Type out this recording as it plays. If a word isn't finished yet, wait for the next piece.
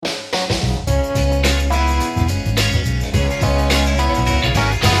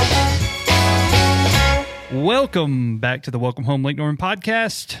Welcome back to the Welcome Home Lake Norman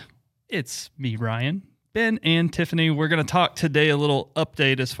podcast. It's me, Ryan, Ben, and Tiffany. We're going to talk today a little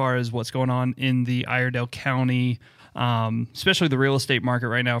update as far as what's going on in the Iredell County, especially the real estate market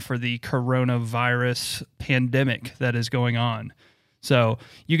right now for the coronavirus pandemic that is going on. So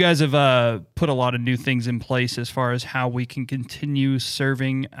you guys have put a lot of new things in place as far as how we can continue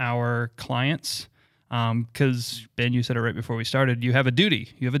serving our clients. Because, Ben, you said it right before we started, you have a duty.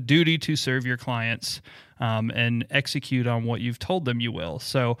 You have a duty to serve your clients and execute on what you've told them you will.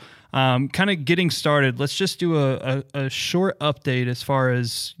 So kind of getting started, let's just do a short update as far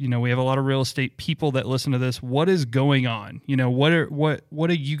as, we have a lot of real estate people that listen to this. What is going on? What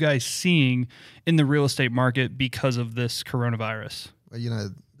are you guys seeing in the real estate market because of this coronavirus?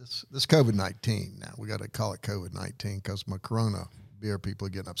 Well, this COVID-19, now we got to call it COVID-19 because my corona beer people are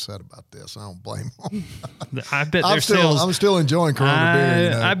getting upset about this. I don't blame them. I bet their sales. I'm still enjoying Corona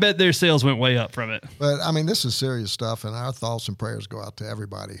beer. I bet their sales went way up from it. But I mean, this is serious stuff, and our thoughts and prayers go out to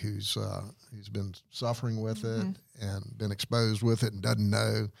everybody who's been suffering with it and been exposed with it and doesn't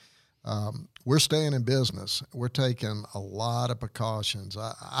know. We're staying in business. We're taking a lot of precautions.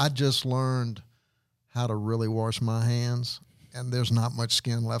 I just learned how to really wash my hands, and there's not much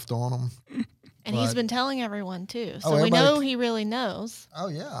skin left on them. And he's been telling everyone, too. So we know he really knows. Oh,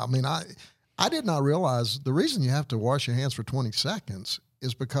 yeah. I mean, I did not realize the reason you have to wash your hands for 20 seconds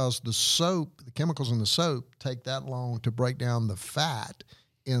is because the chemicals in the soap take that long to break down the fat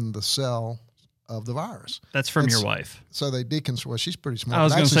in the cell of the virus. That's from your wife. So they deconstruct. Well, she's pretty smart. I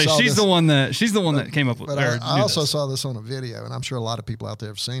was going to say, she's the one that came up with it. But I also saw this on a video, and I'm sure a lot of people out there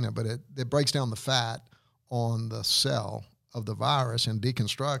have seen it, but it breaks down the fat on the cell of the virus and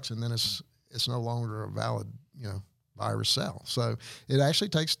deconstructs, and then it's no longer a valid, virus cell. So it actually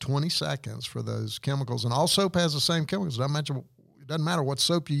takes 20 seconds for those chemicals. And all soap has the same chemicals. It doesn't matter what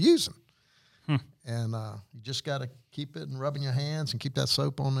soap you're using. And you just got to keep it and rubbing your hands and keep that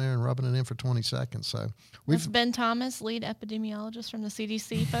soap on there and rubbing it in for 20 seconds. So That's Ben Thomas, lead epidemiologist from the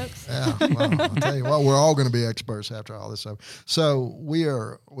CDC, folks. Yeah, well, I'll tell you what, we're all going to be experts after all this. So we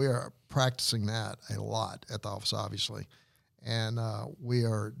are practicing that a lot at the office, obviously. And we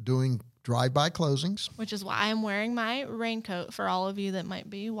are doing drive-by closings. Which is why I'm wearing my raincoat for all of you that might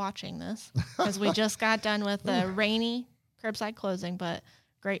be watching this, because we just got done with the rainy curbside closing, but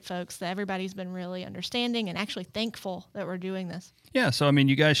great folks that everybody's been really understanding and actually thankful that we're doing this. Yeah, so I mean,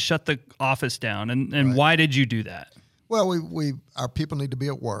 you guys shut the office down, and right. Why did you do that? Well, our people need to be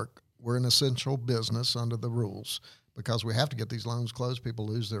at work. We're an essential business under the rules because we have to get these loans closed. People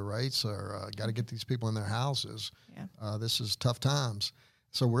lose their rates or got to get these people in their houses. Yeah. This is tough times.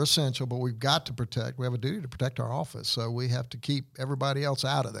 So we're essential, but we have a duty to protect our office. So we have to keep everybody else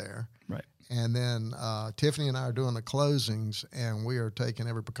out of there. Right. And then Tiffany and I are doing the closings, and we are taking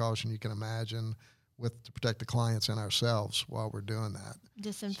every precaution you can imagine to protect the clients and ourselves while we're doing that.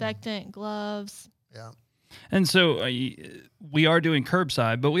 Disinfectant, gloves. Yeah. And so we are doing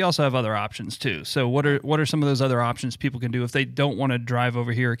curbside, but we also have other options too. So what are some of those other options people can do if they don't want to drive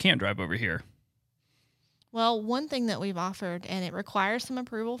over here or can't drive over here? Well, one thing that we've offered, and it requires some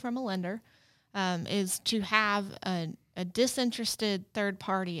approval from a lender, is to have a disinterested third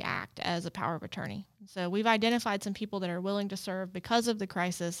party act as a power of attorney. So we've identified some people that are willing to serve because of the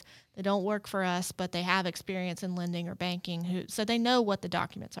crisis. They don't work for us, but they have experience in lending or banking, so they know what the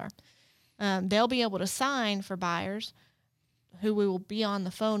documents are. They'll be able to sign for buyers who we will be on the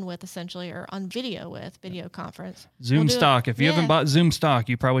phone with, essentially, or on video conference. Zoom stock. If you haven't bought Zoom stock,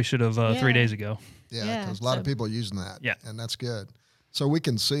 you probably should have 3 days ago. Yeah, because a lot of people are using that. Yeah. And that's good. So we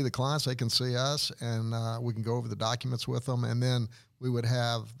can see the clients, they can see us, and we can go over the documents with them, and then we would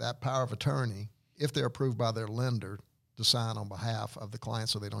have that power of attorney, if they're approved by their lender, to sign on behalf of the client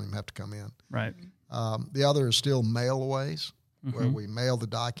so they don't even have to come in. Right. The other is still mail-aways, where we mail the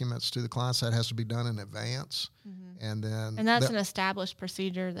documents to the clients. That has to be done in advance. And that's an established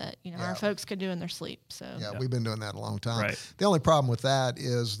procedure that our folks could do in their sleep. So we've been doing that a long time. Right. The only problem with that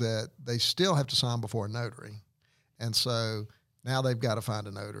is that they still have to sign before a notary, and so now they've got to find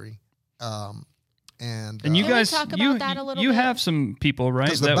a notary. And you guys, talk about that a little you bit? have some people, right?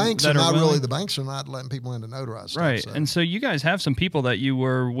 Because the banks are not really, the banks are not letting people in to notarize stuff. Right. So. And so you guys have some people that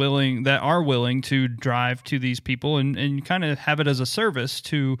are willing to drive to these people and kind of have it as a service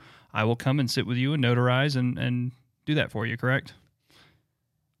to, I will come and sit with you and notarize and do that for you, correct?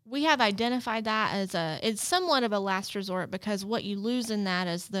 We have identified that as it's somewhat of a last resort, because what you lose in that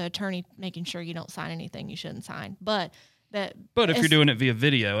is the attorney making sure you don't sign anything you shouldn't sign. But if you're doing it via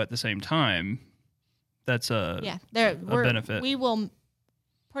video at the same time, that's a benefit. We will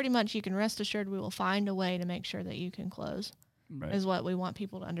pretty much, you can rest assured, we will find a way to make sure that you can close. Right. is what we want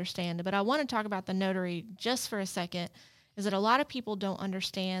people to understand. But I want to talk about the notary just for a second, is that a lot of people don't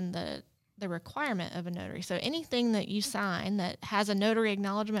understand the requirement of a notary. So anything that you sign that has a notary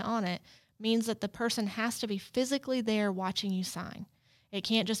acknowledgement on it means that the person has to be physically there watching you sign. It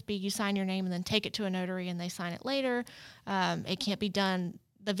can't just be you sign your name and then take it to a notary and they sign it later. It can't be done.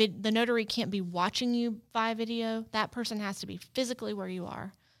 The notary can't be watching you via video. That person has to be physically where you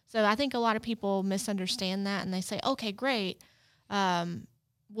are. So I think a lot of people misunderstand that and they say, okay, great.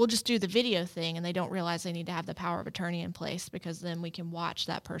 We'll just do the video thing, and they don't realize they need to have the power of attorney in place because then we can watch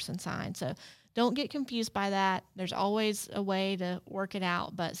that person sign. So don't get confused by that. There's always a way to work it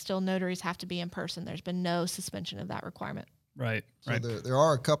out, but still notaries have to be in person. There's been no suspension of that requirement. Right. So there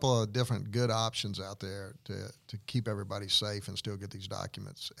are a couple of different good options out there to keep everybody safe and still get these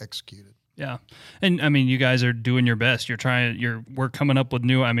documents executed. Yeah. And I mean, you guys are doing your best. We're coming up with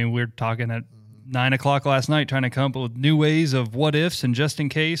we're talking at 9:00 last night trying to come up with new ways of what ifs and just in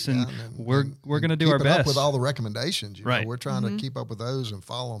case. And, we're going to do our best. Up with all the recommendations. Right. We're trying to keep up with those and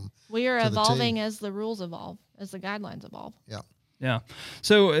follow them. We are evolving as the rules evolve, as the guidelines evolve. Yeah. Yeah.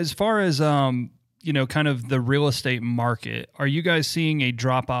 So as far as, kind of the real estate market, are you guys seeing a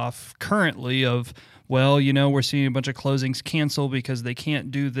drop off currently of, we're seeing a bunch of closings cancel because they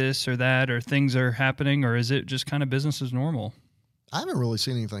can't do this or that, or things are happening, or is it just kind of business as normal? I haven't really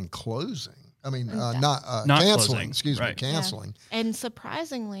seen anything closing. I mean, not canceling. closing. Canceling. Yeah. And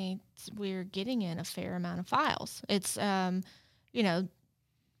surprisingly, we're getting in a fair amount of files. It's,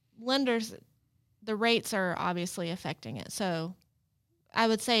 lenders, the rates are obviously affecting it. So I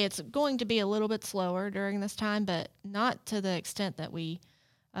would say it's going to be a little bit slower during this time, but not to the extent that we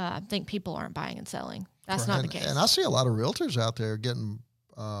think people aren't buying and selling. That's not the case. And I see a lot of realtors out there getting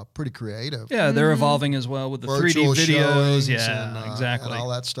pretty creative. Yeah, they're evolving as well with the virtual 3D videos. Yeah, and, exactly. And all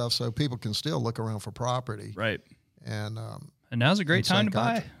that stuff, so people can still look around for property. Right. And now's a great time to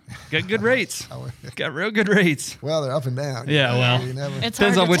buy. Got good rates. Got real good rates. Well, they're up and down. Yeah, well, it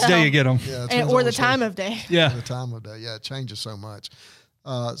depends on which day you get them. Yeah, or the time of day. Yeah, the time of day. Yeah, it changes so much.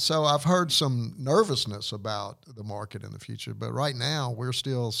 So I've heard some nervousness about the market in the future, but right now we're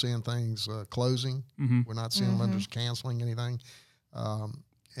still seeing things closing. Mm-hmm. We're not seeing lenders canceling anything.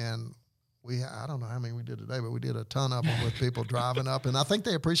 And I don't know how many we did today, but we did a ton of them with people driving up. And I think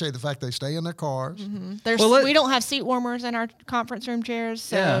they appreciate the fact they stay in their cars. Mm-hmm. We don't have seat warmers in our conference room chairs,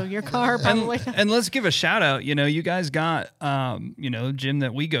 so your car probably. And let's give a shout out. You guys got, gym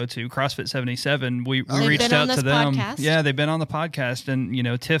that we go to, CrossFit 77. We reached out to them. Podcast. Yeah, they've been on the podcast. And,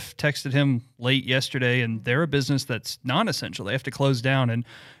 Tiff texted him late yesterday, and they're a business that's non-essential. They have to close down.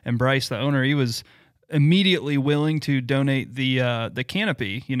 And Bryce, the owner, he was immediately willing to donate the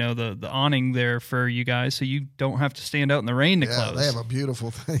canopy, the awning there for you guys, so you don't have to stand out in the rain to close. They have a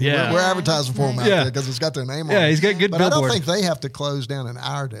beautiful thing. Yeah. We're advertising for them out there because it's got their name on it. Yeah, he's got good billboard. I don't think they have to close down in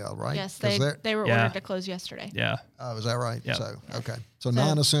Iredell, right? Yes, they were ordered to close yesterday. Yeah. Oh, is that right? Yeah. So, okay. So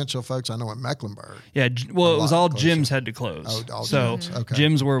non-essential folks, I know in Mecklenburg. Yeah, well, it was all gyms had to close. Oh, all so gyms. Okay.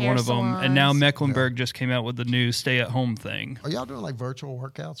 gyms were Hair one of them. salons. And now Mecklenburg just came out with the new stay-at-home thing. Are y'all doing like virtual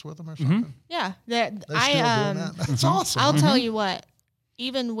workouts with them or something? Yeah. They're still doing that? That's awesome. I'll tell you what,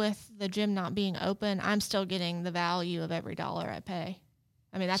 even with the gym not being open, I'm still getting the value of every dollar I pay.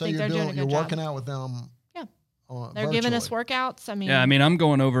 I mean, I think they're doing a good job. You're working out with them. Yeah. They're giving us workouts. I'm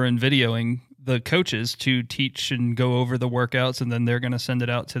going over and videoing the coaches to teach and go over the workouts, and then they're going to send it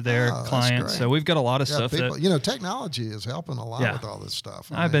out to their clients. So we've got a lot of stuff technology is helping a lot with all this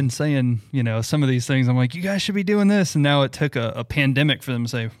stuff. I've been saying, some of these things, I'm like, you guys should be doing this. And now it took a pandemic for them to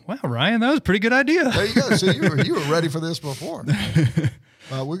say, wow, Ryan, that was a pretty good idea. There you go. So you were ready for this before.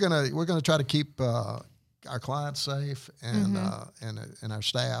 We're gonna try to keep our clients safe and our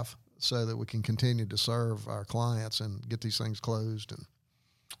staff so that we can continue to serve our clients and get these things closed.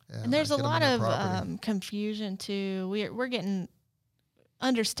 And there's a lot of confusion too. We're getting,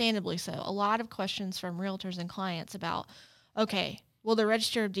 understandably so, a lot of questions from realtors and clients about, okay, will the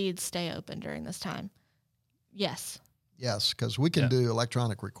Register of Deeds stay open during this time? Yes. Yes, because we can do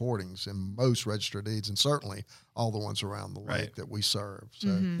electronic recordings in most Register of Deeds, and certainly all the ones around the lake that we serve. So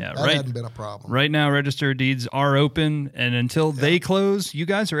that hadn't been a problem. Right now, Register of Deeds are open, and until they close, you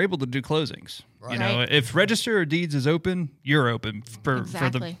guys are able to do closings. Right. If Register of Deeds is open, you're open for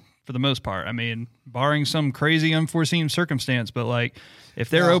the most part. I mean, barring some crazy unforeseen circumstance, but if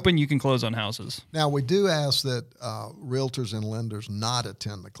they're open, you can close on houses. Now, we do ask that realtors and lenders not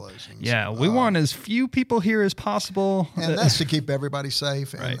attend the closings. Yeah, we want as few people here as possible. And that's to keep everybody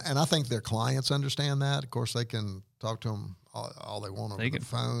safe. Right. And I think their clients understand that. Of course, they can talk to them all they want over the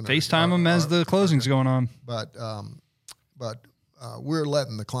phone. FaceTime them as the closing's going on. But we're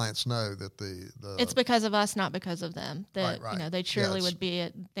letting the clients know that the it's because of us, not because of them. That right. They surely would be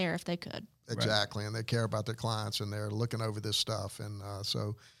there if they could. Exactly, and they care about their clients, and they're looking over this stuff, and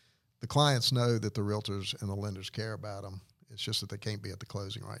so the clients know that the realtors and the lenders care about them. It's just that they can't be at the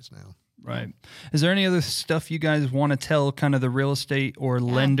closing rights now. Right. Is there any other stuff you guys want to tell kind of the real estate or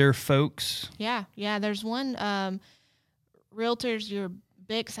lender folks? Yeah. There's one. Realtors, your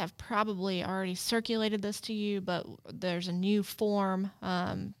BICs have probably already circulated this to you, but there's a new form.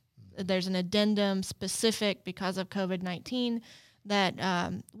 There's an addendum specific because of COVID-19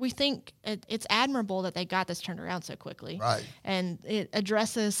 that we think it's admirable that they got this turned around so quickly. Right. And it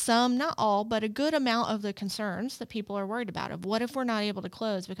addresses some, not all, but a good amount of the concerns that people are worried about of what if we're not able to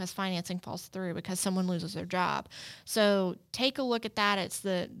close because financing falls through, because someone loses their job. So take a look at that. It's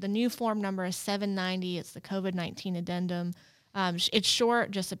the new form number is 790. It's the COVID-19 addendum. It's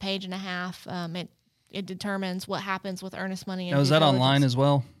short, just a page and a half. It determines what happens with earnest money. And now, is that online as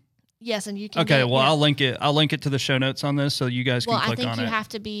well? Yes, and you can. Okay, I'll link it. I'll link it to the show notes on this, so you guys can click on it. Well, I think you have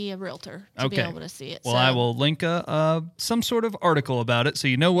to be a realtor to be able to see it. Well, I will link some sort of article about it, so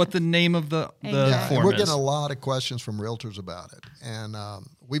you know what the name of the form we're is. getting a lot of questions from realtors about it, and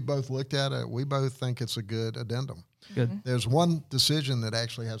we both looked at it. We both think it's a good addendum. Good. Mm-hmm. There's one decision that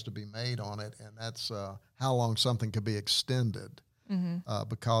actually has to be made on it, and that's how long something could be extended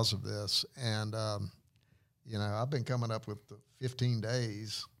because of this. And I've been coming up with the 15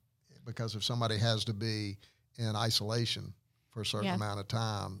 days. Because if somebody has to be in isolation for a certain amount of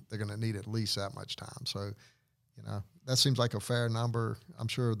time, they're going to need at least that much time. So, that seems like a fair number. I'm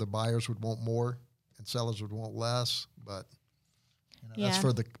sure the buyers would want more and sellers would want less, but that's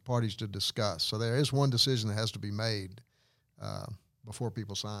for the parties to discuss. So there is one decision that has to be made before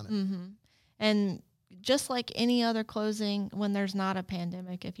people sign it. Mm-hmm. And just like any other closing, when there's not a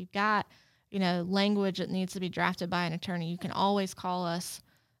pandemic, if you've got, language that needs to be drafted by an attorney, you can always call us.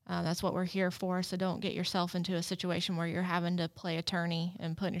 That's what we're here for. So don't get yourself into a situation where you're having to play attorney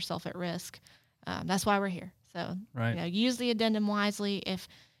and putting yourself at risk. That's why we're here. So use the addendum wisely. If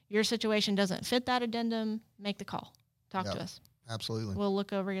your situation doesn't fit that addendum, make the call. Talk to us. Absolutely. We'll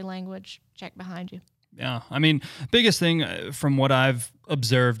look over your language, check behind you. Yeah. I mean, biggest thing from what I've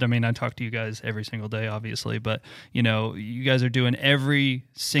observed, I talk to you guys every single day, obviously, but, you guys are doing every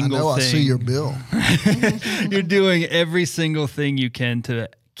single thing. I see your bill. You're doing every single thing you can to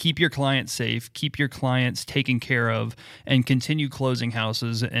keep your clients safe, keep your clients taken care of, and continue closing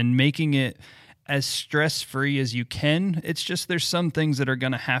houses and making it as stress-free as you can. It's just there's some things that are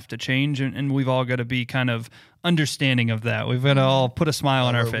going to have to change, and we've all got to be kind of understanding of that. We've got to all put a smile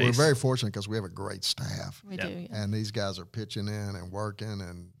on our face. We're very fortunate because we have a great staff. We do, yeah. And these guys are pitching in and working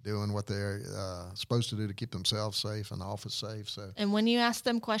and doing what they're supposed to do to keep themselves safe and the office safe. So, and when you ask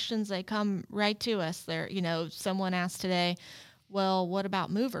them questions, they come right to us. They're, someone asked today, well, what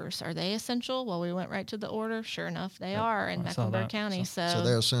about movers? Are they essential? Well, we went right to the order. Sure enough, they are in Mecklenburg County. So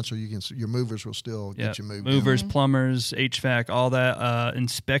they're essential. Your movers will still get you moved. Movers, plumbers, HVAC, all that,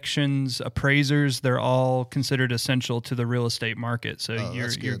 inspections, appraisers, they're all considered essential to the real estate market. So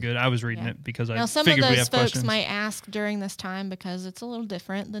you're good. I was reading it because I figured we have questions. Now, some of those folks might ask during this time because it's a little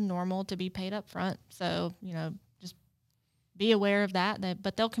different than normal to be paid up front. So, just be aware of that,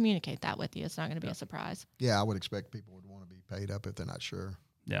 but they'll communicate that with you. It's not going to be a surprise. Yeah, I would expect people would want to be paid up if they're not sure.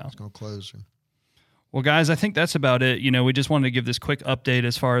 Yeah. It's going to close. Well, guys, I think that's about it. We just wanted to give this quick update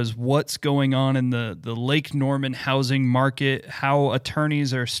as far as what's going on in the Lake Norman housing market, how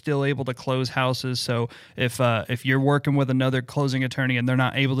attorneys are still able to close houses. So if you're working with another closing attorney and they're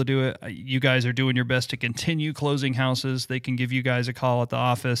not able to do it, you guys are doing your best to continue closing houses. They can give you guys a call at the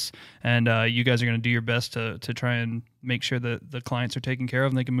office, and you guys are going to do your best to try and make sure that the clients are taken care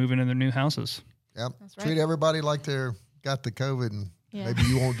of and they can move into their new houses. Yep. That's right. Treat everybody like they're got the COVID and maybe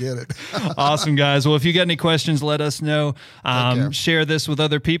you won't get it. Awesome, guys. Well, if you got any questions, let us know. Share this with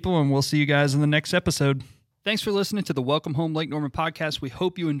other people, and we'll see you guys in the next episode. Thanks for listening to the Welcome Home Lake Norman podcast. We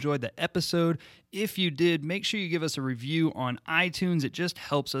hope you enjoyed the episode. If you did, make sure you give us a review on iTunes. It just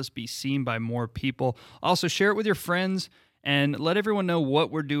helps us be seen by more people. Also, share it with your friends and let everyone know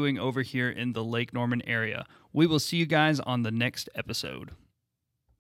what we're doing over here in the Lake Norman area. We will see you guys on the next episode.